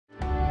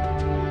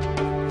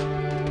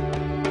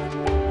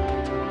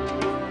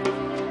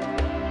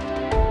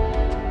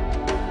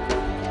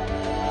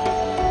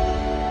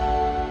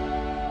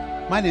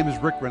My name is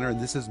Rick Renner,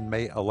 and this is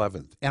May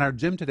 11th. And our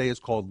gym today is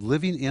called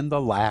Living in the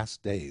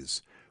Last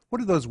Days. What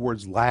do those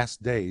words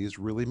last days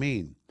really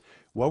mean?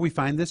 Well, we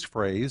find this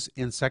phrase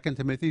in 2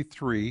 Timothy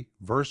 3,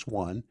 verse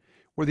 1,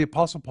 where the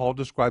Apostle Paul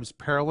describes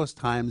perilous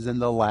times in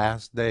the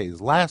last days.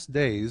 Last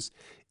days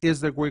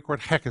is the Greek word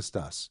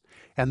hekastos.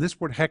 And this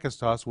word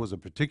hekastos was a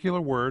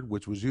particular word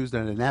which was used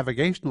in a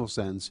navigational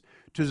sense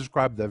to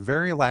describe the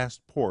very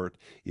last port.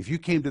 If you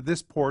came to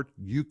this port,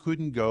 you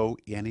couldn't go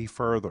any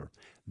further.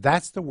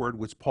 That's the word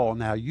which Paul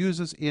now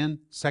uses in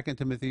 2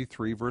 Timothy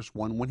 3, verse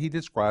 1, when he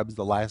describes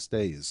the last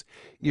days.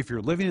 If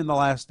you're living in the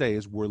last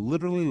days, we're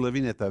literally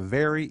living at the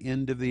very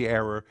end of the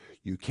era.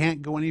 You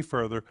can't go any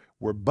further.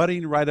 We're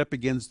butting right up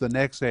against the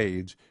next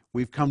age.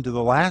 We've come to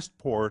the last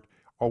port,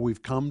 or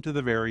we've come to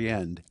the very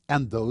end.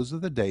 And those are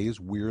the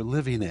days we're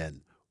living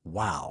in.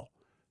 Wow.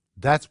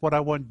 That's what I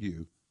want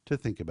you to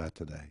think about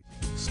today.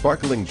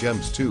 Sparkling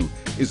Gems 2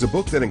 is a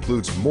book that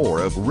includes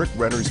more of Rick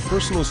Renner's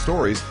personal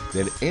stories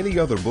than any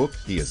other book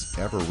he has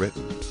ever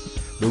written.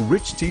 The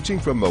rich teaching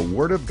from the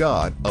Word of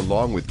God,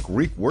 along with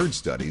Greek word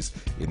studies,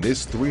 in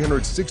this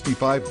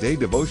 365-day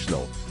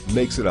devotional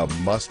makes it a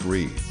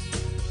must-read.